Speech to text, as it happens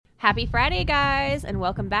Happy Friday, guys, and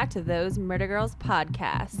welcome back to Those Murder Girls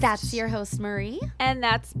podcast. That's your host, Marie. And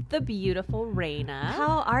that's the beautiful Reyna.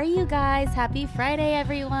 How are you guys? Happy Friday,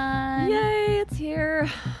 everyone. Yay, it's here.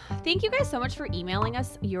 Thank you guys so much for emailing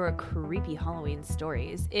us your creepy Halloween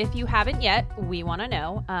stories. If you haven't yet, we want to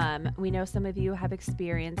know. We know some of you have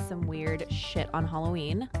experienced some weird shit on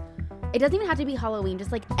Halloween. It doesn't even have to be Halloween.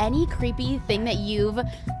 Just like any creepy thing that you've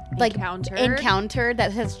encountered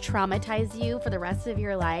that has traumatized you for the rest of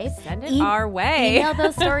your life. Send it our way. Email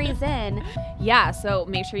those stories in. Yeah, so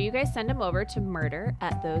make sure you guys send them over to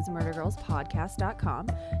murder@thosemurdergirlspodcast.com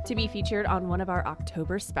to be featured on one of our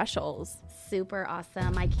October specials. Super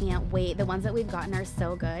awesome. I can't wait. The ones that we've gotten are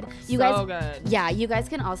so good. Good. Yeah, you guys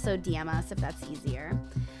can also DM us if that's easier.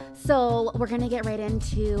 So we're going to get right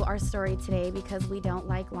into our story today because we don't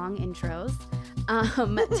like long intros.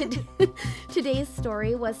 Today's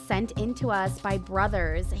story was sent in to us by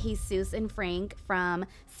brothers Jesus and Frank from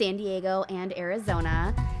San Diego and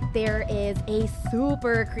Arizona. There is a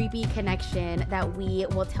super creepy connection that we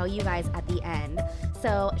will tell you guys at the end.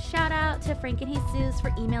 So shout out to Frank and Jesus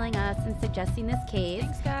for emailing us and suggesting this case.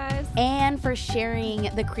 Thanks, guys. And for sharing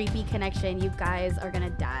the creepy connection. You guys are going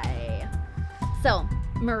to die. So,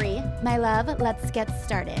 Marie, my love, let's get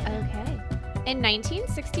started. Okay. In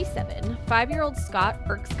 1967, 5-year-old Scott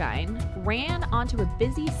Erskine ran onto a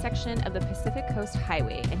busy section of the Pacific Coast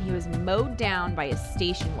Highway, and he was mowed down by a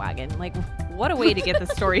station wagon. Like, what a way to get the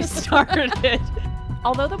story started.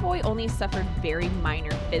 Although the boy only suffered very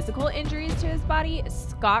minor physical injuries to his body,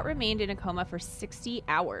 Scott remained in a coma for 60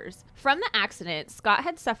 hours. From the accident, Scott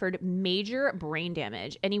had suffered major brain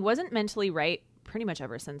damage, and he wasn't mentally right pretty much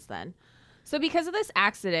ever since then. So because of this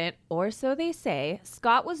accident, or so they say,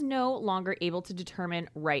 Scott was no longer able to determine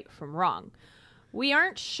right from wrong. We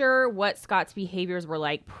aren't sure what Scott's behaviors were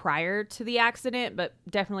like prior to the accident, but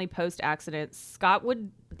definitely post-accident. Scott would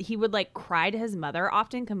cry to his mother,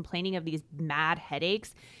 often complaining of these mad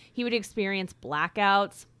headaches. He would experience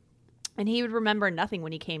blackouts, and he would remember nothing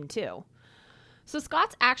when he came to. So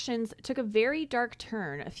Scott's actions took a very dark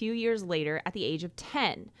turn a few years later at the age of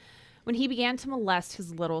 10. When he began to molest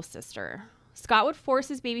his little sister. Scott would force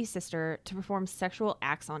his baby sister to perform sexual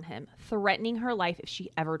acts on him, threatening her life if she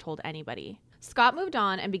ever told anybody. Scott moved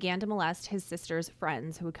on and began to molest his sister's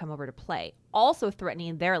friends who would come over to play, also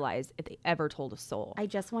threatening their lives if they ever told a soul. I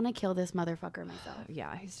just want to kill this motherfucker myself.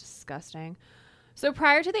 Yeah, he's disgusting. So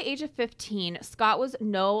prior to the age of 15, Scott was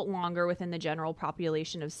no longer within the general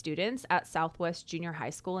population of students at Southwest Junior High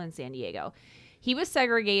School in San Diego. He was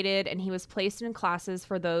segregated and he was placed in classes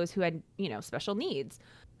for those who had, special needs.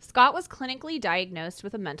 Scott was clinically diagnosed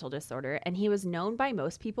with a mental disorder and he was known by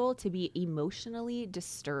most people to be emotionally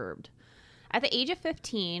disturbed. At the age of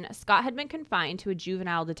 15, Scott had been confined to a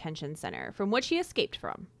juvenile detention center from which he escaped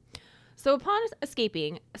from. So upon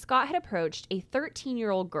escaping, Scott had approached a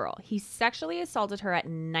 13-year-old girl. He sexually assaulted her at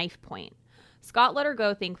knife point. Scott let her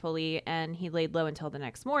go, thankfully, and he laid low until the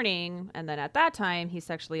next morning. And then at that time, he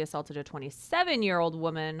sexually assaulted a 27-year-old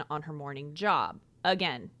woman on her morning job.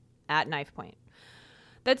 Again, at knife point.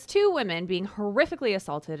 That's 2 women being horrifically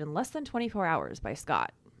assaulted in less than 24 hours by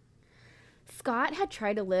Scott. Scott had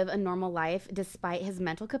tried to live a normal life despite his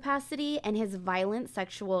mental capacity and his violent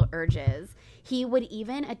sexual urges. He would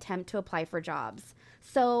even attempt to apply for jobs.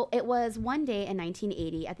 So it was one day in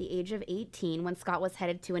 1980 at the age of 18 when Scott was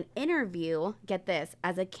headed to an interview, get this,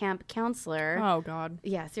 as a camp counselor. Oh, God.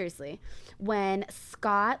 Yeah, seriously. When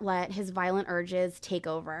Scott let his violent urges take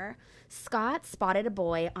over, Scott spotted a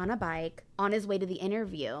boy on a bike on his way to the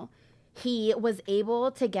interview. He was able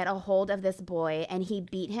to get a hold of this boy and he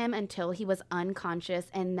beat him until he was unconscious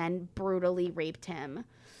and then brutally raped him.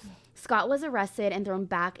 Scott was arrested and thrown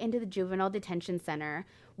back into the juvenile detention center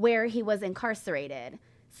where he was incarcerated.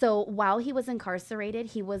 So while he was incarcerated,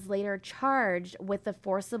 he was later charged with the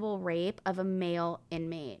forcible rape of a male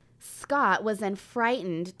inmate. Scott was then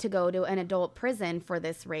frightened to go to an adult prison for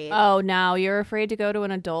this rape. Oh, now you're afraid to go to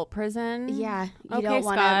an adult prison? Yeah. You okay, don't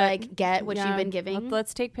want to get what you've been giving.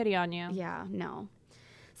 Let's take pity on you. Yeah, no.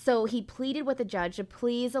 So he pleaded with the judge to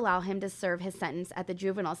please allow him to serve his sentence at the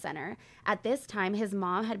juvenile center. At this time, his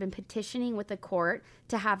mom had been petitioning with the court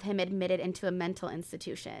to have him admitted into a mental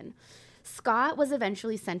institution. Scott was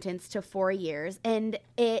eventually sentenced to 4 years, and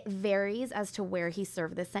it varies as to where he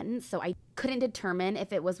served the sentence, so I couldn't determine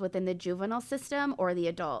if it was within the juvenile system or the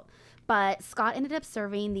adult. But Scott ended up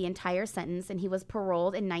serving the entire sentence, and he was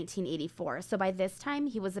paroled in 1984. So by this time,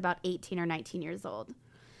 he was about 18 or 19 years old.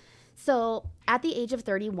 So at the age of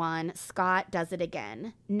 31, Scott does it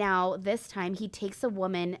again. Now, this time, he takes a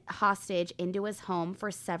woman hostage into his home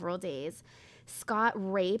for several days. Scott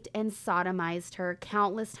raped and sodomized her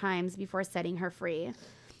countless times before setting her free.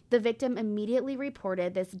 The victim immediately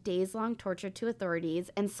reported this days-long torture to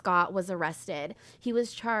authorities, and Scott was arrested. He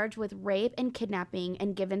was charged with rape and kidnapping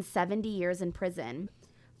and given 70 years in prison.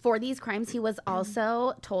 For these crimes, he was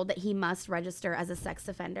also told that he must register as a sex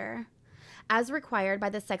offender. As required by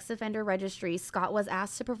the sex offender registry, Scott was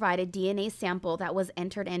asked to provide a DNA sample that was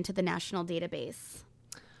entered into the national database.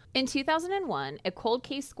 In 2001, a cold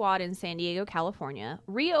case squad in San Diego, California,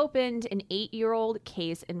 reopened an 8-year-old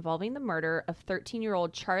case involving the murder of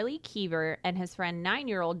 13-year-old Charlie Keever and his friend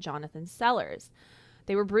 9-year-old Jonathan Sellers.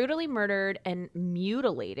 They were brutally murdered and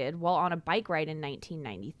mutilated while on a bike ride in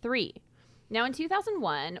 1993. Now, in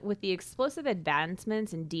 2001, with the explosive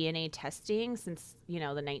advancements in DNA testing since, the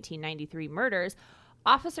 1993 murders,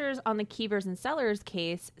 officers on the Keevers and Sellers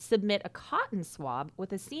case submit a cotton swab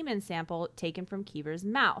with a semen sample taken from Keever's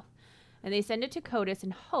mouth, and they send it to CODIS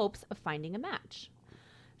in hopes of finding a match.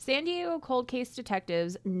 San Diego cold case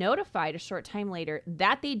detectives notified a short time later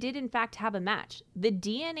that they did in fact have a match. The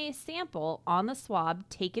DNA sample on the swab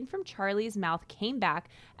taken from Charlie's mouth came back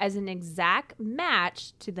as an exact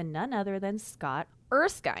match to the none other than Scott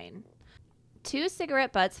Erskine. 2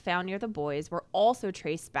 cigarette butts found near the boys were also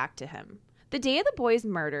traced back to him. The day of the boys'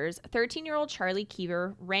 murders, 13-year-old Charlie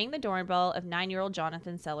Keever rang the doorbell of 9-year-old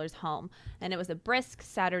Jonathan Sellers' home, and it was a brisk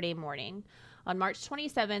Saturday morning on March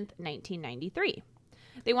 27th, 1993.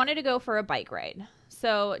 They wanted to go for a bike ride.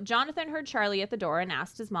 So Jonathan heard Charlie at the door and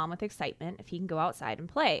asked his mom with excitement if he can go outside and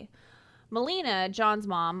play. Melina, John's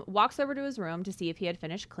mom, walks over to his room to see if he had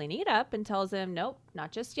finished cleaning it up and tells him, "Nope,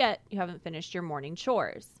 not just yet. You haven't finished your morning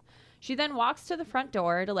chores." She then walks to the front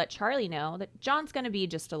door to let Charlie know that John's going to be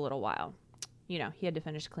just a little while. He had to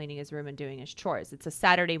finish cleaning his room and doing his chores. It's a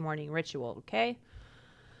Saturday morning ritual, okay?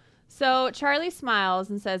 So Charlie smiles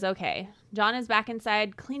and says, okay. John is back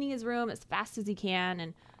inside cleaning his room as fast as he can,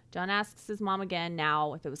 and John asks his mom again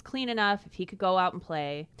now if it was clean enough, if he could go out and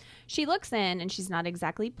play. She looks in, and she's not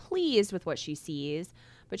exactly pleased with what she sees,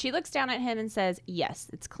 but she looks down at him and says, yes,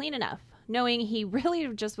 it's clean enough, knowing he really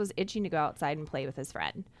just was itching to go outside and play with his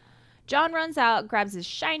friend. John runs out, grabs his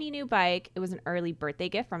shiny new bike. It was an early birthday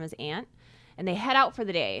gift from his aunt. And they head out for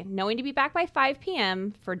the day, knowing to be back by 5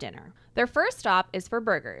 p.m. for dinner. Their first stop is for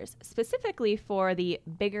burgers, specifically for the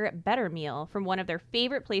Bigger, Better meal from one of their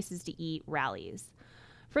favorite places to eat, Rally's.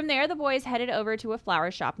 From there, the boys headed over to a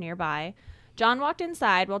flower shop nearby. John walked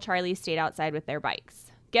inside while Charlie stayed outside with their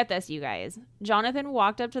bikes. Get this, you guys. Jonathan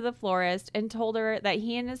walked up to the florist and told her that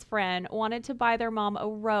he and his friend wanted to buy their mom a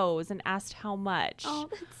rose and asked how much. Oh,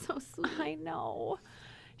 that's so sweet. I know.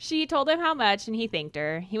 She told him how much, and he thanked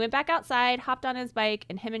her. He went back outside, hopped on his bike,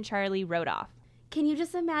 and him and Charlie rode off. Can you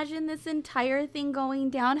just imagine this entire thing going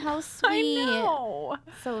down? How sweet. I know.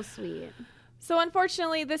 So sweet. So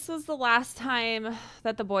unfortunately, this was the last time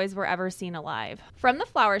that the boys were ever seen alive. From the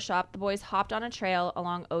flower shop, the boys hopped on a trail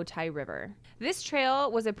along Otay River. This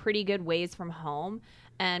trail was a pretty good ways from home,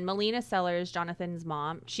 and Melina Sellers, Jonathan's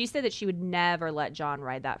mom, she said that she would never let John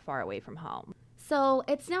ride that far away from home. So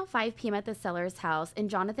it's now 5 p.m. at the Sellers' house, and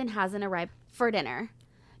Jonathan hasn't arrived for dinner.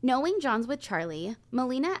 Knowing John's with Charlie,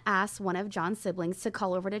 Melina asks one of John's siblings to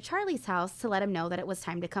call over to Charlie's house to let him know that it was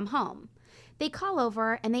time to come home. They call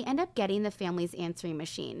over, and they end up getting the family's answering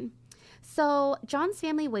machine. So John's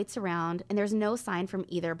family waits around, and there's no sign from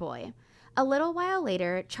either boy. A little while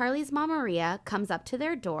later, Charlie's mom, Maria, comes up to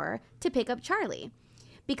their door to pick up Charlie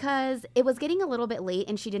because it was getting a little bit late,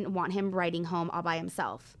 and she didn't want him riding home all by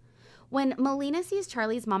himself. When Melina sees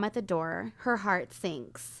Charlie's mom at the door, her heart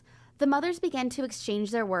sinks. The mothers begin to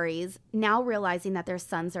exchange their worries, now realizing that their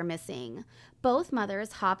sons are missing. Both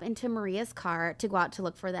mothers hop into Maria's car to go out to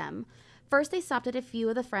look for them. First, they stopped at a few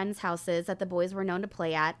of the friends' houses that the boys were known to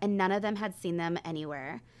play at, and none of them had seen them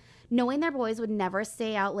anywhere. Knowing their boys would never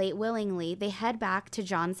stay out late willingly, they head back to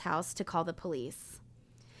John's house to call the police.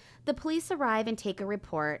 The police arrive and take a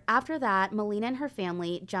report. After that, Melina and her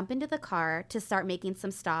family jump into the car to start making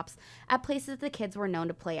some stops at places the kids were known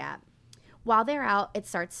to play at. While they're out, it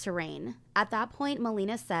starts to rain. At that point,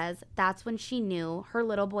 Melina says that's when she knew her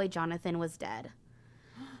little boy Jonathan was dead.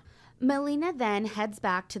 Melina then heads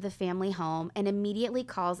back to the family home and immediately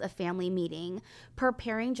calls a family meeting,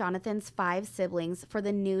 preparing Jonathan's 5 siblings for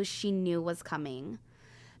the news she knew was coming.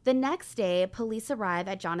 The next day, police arrive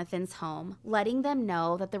at Jonathan's home, letting them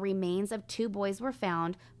know that the remains of 2 boys were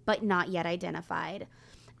found, but not yet identified.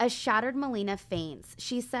 A shattered Melina faints.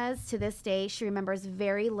 She says to this day she remembers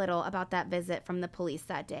very little about that visit from the police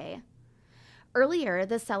that day. Earlier,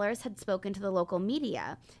 the Sellers had spoken to the local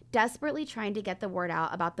media, desperately trying to get the word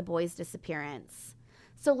out about the boys' disappearance.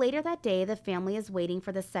 So later that day, the family is waiting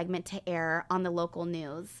for the segment to air on the local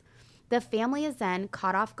news. The family is then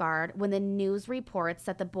caught off guard when the news reports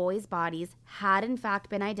that the boys' bodies had in fact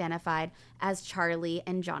been identified as Charlie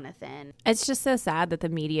and Jonathan. It's just so sad that the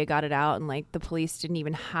media got it out and like the police didn't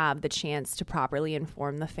even have the chance to properly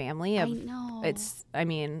inform the family of. I know.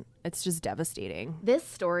 It's just devastating. This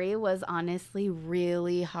story was honestly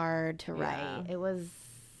really hard to write. It was.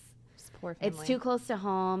 Poor family. It's too close to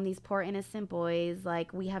home. These poor innocent boys.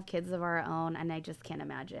 Like, we have kids of our own, and I just can't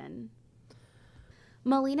imagine.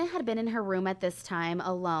 Melina had been in her room at this time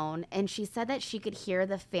alone, and she said that she could hear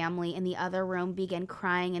the family in the other room begin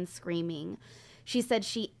crying and screaming. She said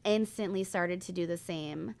she instantly started to do the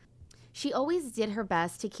same. She always did her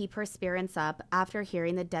best to keep her spirits up after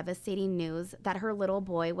hearing the devastating news that her little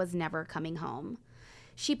boy was never coming home.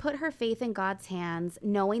 She put her faith in God's hands,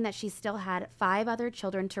 knowing that she still had 5 other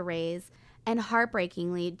children to raise, and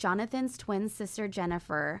heartbreakingly, Jonathan's twin sister,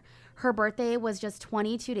 Jennifer, her birthday was just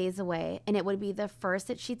 22 days away, and it would be the first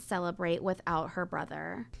that she'd celebrate without her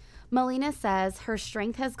brother. Melina says her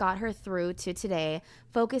strength has got her through to today,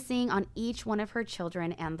 focusing on each one of her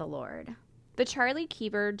children and the Lord. The Charlie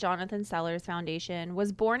Keever Jonathan Sellers Foundation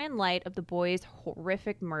was born in light of the boys'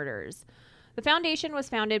 horrific murders. The foundation was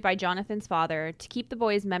founded by Jonathan's father to keep the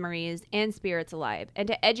boys' memories and spirits alive and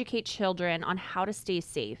to educate children on how to stay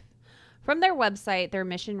safe. From their website, their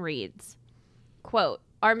mission reads, quote,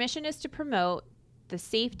 "Our mission is to promote the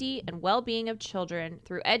safety and well-being of children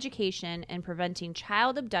through education and preventing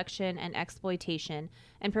child abduction and exploitation,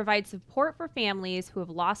 and provide support for families who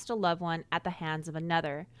have lost a loved one at the hands of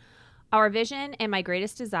another. Our vision and my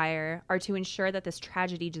greatest desire are to ensure that this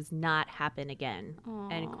tragedy does not happen again."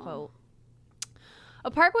 Aww. End quote.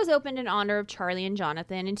 A park was opened in honor of Charlie and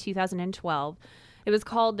Jonathan in 2012. It was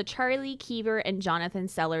called the Charlie Keever and Jonathan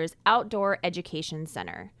Sellers Outdoor Education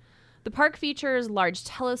Center. The park features large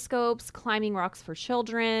telescopes, climbing rocks for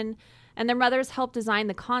children, and their mothers helped design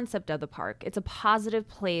the concept of the park. It's a positive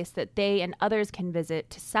place that they and others can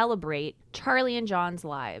visit to celebrate Charlie and John's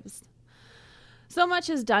lives. So much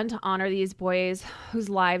is done to honor these boys whose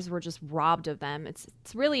lives were just robbed of them. It's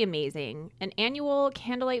really amazing. An annual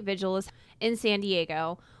candlelight vigil is in San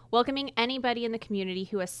Diego, welcoming anybody in the community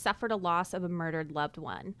who has suffered a loss of a murdered loved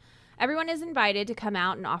one. Everyone is invited to come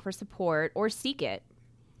out and offer support or seek it.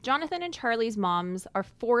 Jonathan and Charlie's moms are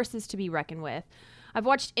forces to be reckoned with. I've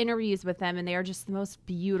watched interviews with them, and they are just the most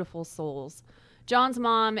beautiful souls. John's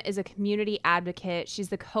mom is a community advocate. She's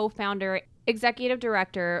the co-founder, executive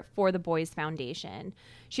director for the Boys Foundation.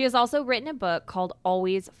 She has also written a book called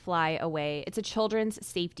Always Fly Away. It's a children's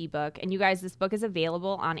safety book. And you guys, this book is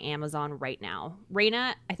available on Amazon right now.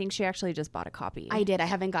 Reyna, I think she actually just bought a copy. I did. I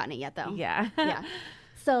haven't gotten it yet, though. Yeah. Yeah.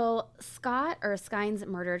 So Scott Erskine's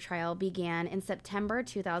murder trial began in September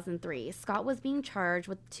 2003. Scott was being charged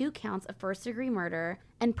with 2 counts of first-degree murder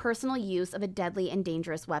and personal use of a deadly and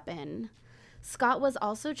dangerous weapon. Scott was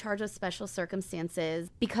also charged with special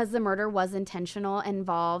circumstances because the murder was intentional and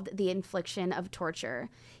involved the infliction of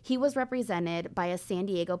torture. He was represented by a San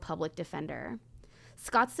Diego public defender.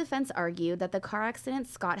 Scott's defense argued that the car accident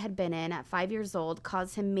Scott had been in at 5 years old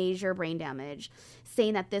caused him major brain damage,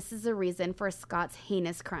 saying that this is the reason for Scott's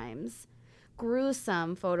heinous crimes.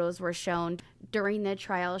 Gruesome photos were shown during the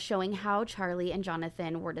trial showing how Charlie and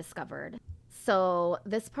Jonathan were discovered. So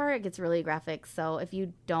this part gets really graphic, so if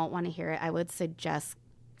you don't want to hear it, I would suggest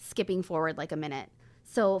skipping forward like a minute.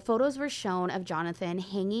 So photos were shown of Jonathan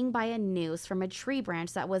hanging by a noose from a tree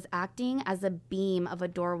branch that was acting as a beam of a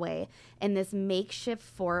doorway in this makeshift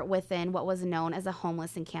fort within what was known as a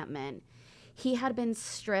homeless encampment. He had been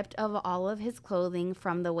stripped of all of his clothing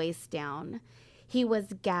from the waist down. He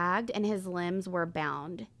was gagged and his limbs were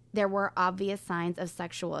bound. There were obvious signs of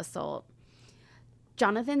sexual assault.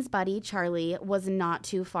 Jonathan's buddy, Charlie, was not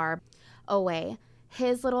too far away.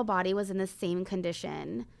 His little body was in the same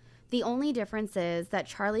condition. The only difference is that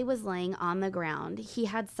Charlie was laying on the ground. He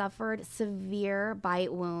had suffered severe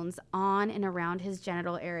bite wounds on and around his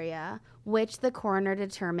genital area, which the coroner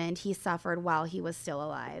determined he suffered while he was still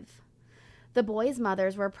alive. The boys'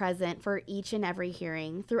 mothers were present for each and every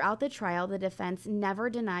hearing. Throughout the trial, the defense never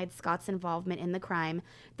denied Scott's involvement in the crime,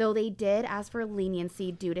 though they did ask for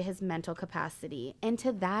leniency due to his mental capacity. And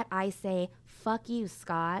to that, I say, fuck you,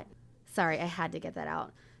 Scott. Sorry, I had to get that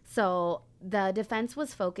out. So the defense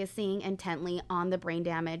was focusing intently on the brain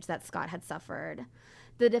damage that Scott had suffered.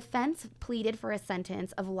 The defense pleaded for a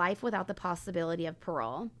sentence of life without the possibility of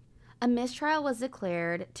parole. A mistrial was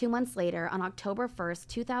declared 2 months later on October 1st,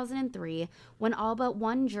 2003, when all but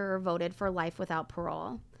one juror voted for life without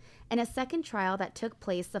parole. In a second trial that took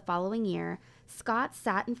place the following year, Scott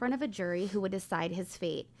sat in front of a jury who would decide his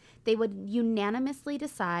fate. They would unanimously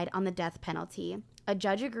decide on the death penalty. A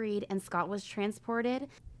judge agreed, and Scott was transported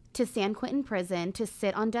to San Quentin prison to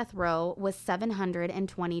sit on death row with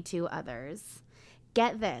 722 others.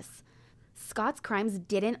 Get this. Scott's crimes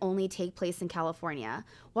didn't only take place in California.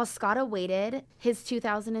 While Scott awaited his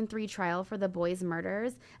 2003 trial for the boys'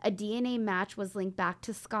 murders, a DNA match was linked back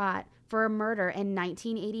to Scott for a murder in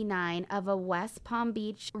 1989 of a West Palm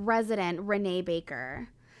Beach resident, Reyna Baker.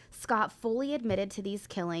 Scott fully admitted to these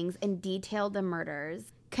killings and detailed the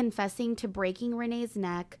murders, confessing to breaking Reyna's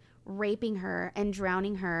neck, raping her, and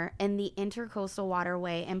drowning her in the Intercoastal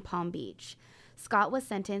Waterway in Palm Beach. Scott was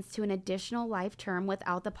sentenced to an additional life term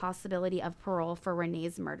without the possibility of parole for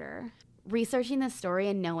Reyna's murder. Researching this story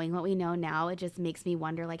and knowing what we know now, it just makes me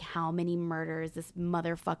wonder like how many murders this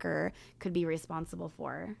motherfucker could be responsible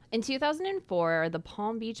for. In 2004, the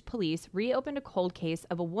Palm Beach police reopened a cold case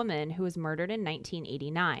of a woman who was murdered in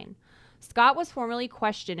 1989. Scott was formally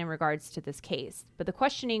questioned in regards to this case, but the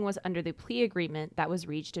questioning was under the plea agreement that was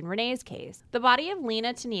reached in Reyna's case. The body of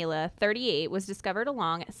Lena Tanila, 38, was discovered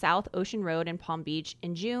along South Ocean Road in Palm Beach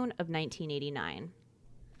in June of 1989.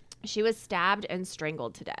 She was stabbed and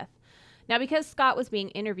strangled to death. Now, because Scott was being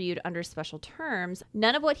interviewed under special terms,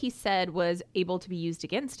 none of what he said was able to be used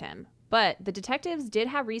against him, but the detectives did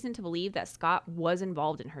have reason to believe that Scott was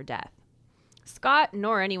involved in her death. Scott,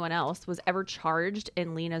 nor anyone else, was ever charged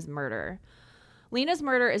in Lena's murder. Lena's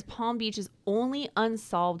murder is Palm Beach's only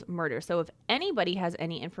unsolved murder. So if anybody has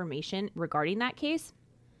any information regarding that case,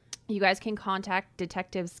 you guys can contact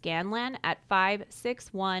Detective Scanlan at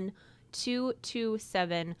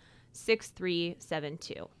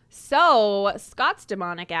 561-227-6372. So Scott's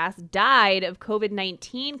demonic ass died of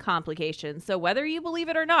COVID-19 complications. So whether you believe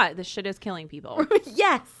it or not, this shit is killing people.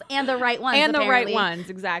 Yes, and the right ones. And apparently. the right ones,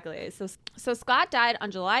 exactly. So Scott died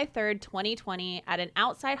on July 3rd, 2020 at an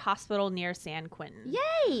outside hospital near San Quentin.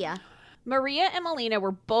 Yay! Maria and Melina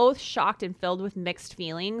were both shocked and filled with mixed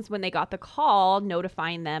feelings when they got the call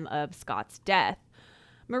notifying them of Scott's death.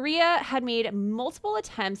 Maria had made multiple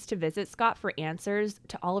attempts to visit Scott for answers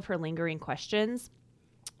to all of her lingering questions,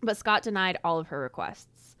 but Scott denied all of her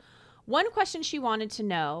requests. One question she wanted to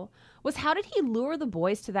know was, how did he lure the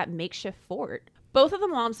boys to that makeshift fort? Both of the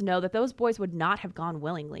moms know that those boys would not have gone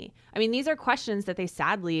willingly. I mean, these are questions that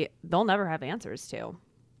they'll never have answers to.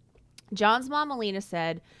 John's mom, Melina,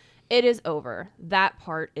 said, "It is over. That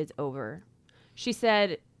part is over." She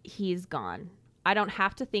said, "He's gone. I don't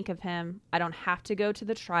have to think of him. I don't have to go to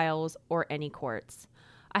the trials or any courts.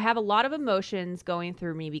 I have a lot of emotions going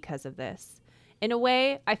through me because of this. In a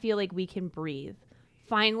way, I feel like we can breathe.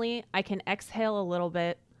 Finally, I can exhale a little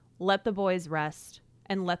bit, let the boys rest,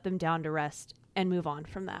 and let them down to rest, and move on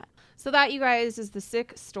from that." So that, you guys, is the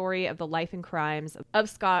sick story of the life and crimes of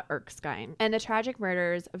Scott Erskine and the tragic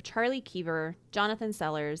murders of Charlie Keever, Jonathan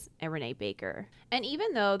Sellers, and Reyna Baker. And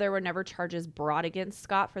even though there were never charges brought against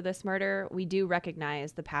Scott for this murder, we do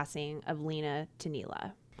recognize the passing of Lena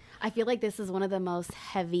Tanila. I feel like this is one of the most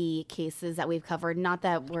heavy cases that we've covered. Not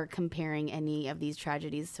that we're comparing any of these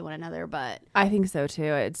tragedies to one another, but I think so too.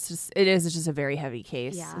 It is just a very heavy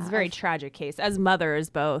case. Yeah. It's a very tragic case. As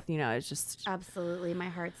mothers both, it's just absolutely, my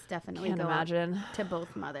heart's definitely can't go imagine. out to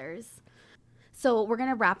both mothers. So we're going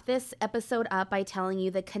to wrap this episode up by telling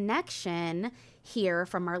you the connection here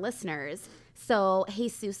from our listeners. So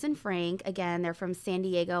Jesus and Frank, again, they're from San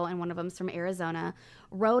Diego and one of them's from Arizona,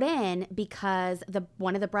 wrote in because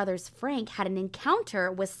one of the brothers, Frank, had an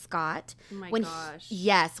encounter with Scott. Oh my gosh.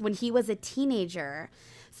 When he was a teenager.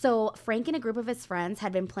 So Frank and a group of his friends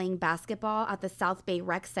had been playing basketball at the South Bay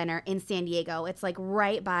Rec Center in San Diego. It's like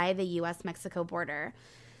right by the U.S.-Mexico border.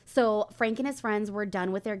 So Frank and his friends were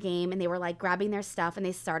done with their game and they were like grabbing their stuff and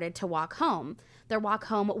they started to walk home. Their walk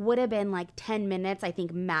home would have been like 10 minutes, I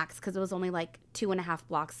think, max, because it was only like 2.5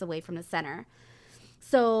 blocks away from the center.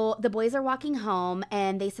 So the boys are walking home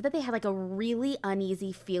and they said that they had like a really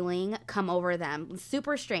uneasy feeling come over them.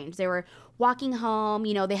 Super strange. They were walking home,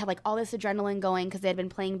 they had like all this adrenaline going because they had been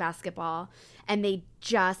playing basketball and they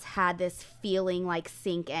just had this feeling like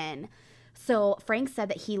sink in. So Frank said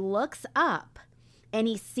that he looks up and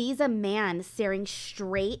he sees a man staring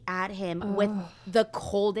straight at him with the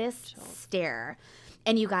coldest stare.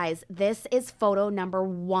 And you guys, this is photo number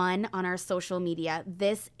 1 on our social media.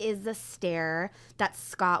 This is the stare that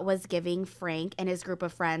Scott was giving Frank and his group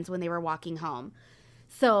of friends when they were walking home.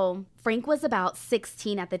 So Frank was about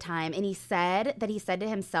 16 at the time, and he said to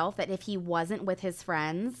himself that if he wasn't with his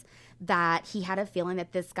friends, that he had a feeling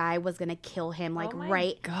that this guy was going to kill him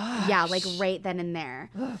right then and there.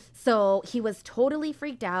 So he was totally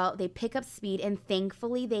freaked out. They pick up speed, and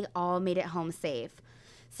thankfully they all made it home safe.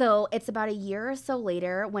 So it's about a year or so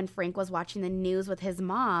later when Frank was watching the news with his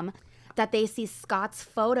mom that they see Scott's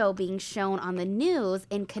photo being shown on the news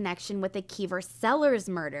in connection with the Keever Sellers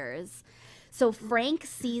murders. So Frank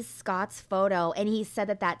sees Scott's photo, and he said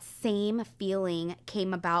that same feeling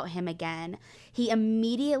came about him again. He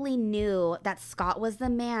immediately knew that Scott was the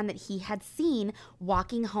man that he had seen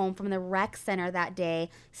walking home from the rec center that day,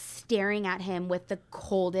 staring at him with the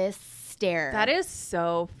coldest stare. That is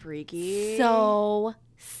so freaky. So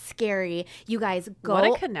scary. You guys, what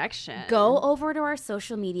a connection. Go over to our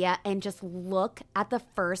social media and just look at the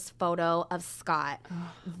first photo of Scott.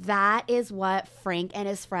 That is what Frank and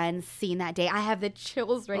his friends seen that day. I have the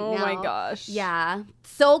chills right now. Oh my gosh. Yeah.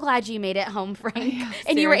 So glad you made it home, Frank. Yeah,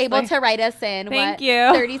 and you were able to write us in. Thank you.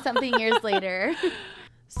 30-something years later.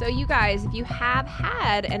 So you guys, if you have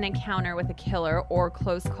had an encounter with a killer or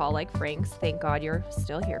close call like Frank's, thank God you're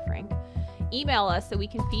still here, Frank. Email us so we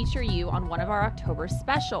can feature you on one of our October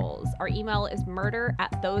specials. Our email is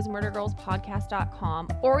murder@thosemurdergirlspodcast.com,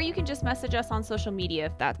 or you can just message us on social media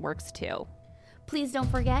if that works too. Please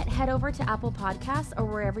don't forget, head over to Apple Podcasts or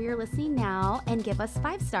wherever you're listening now and give us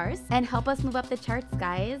 5 stars and help us move up the charts,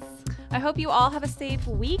 guys. I hope you all have a safe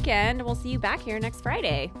weekend. We'll see you back here next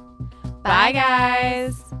Friday. Bye, Bye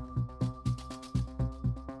guys.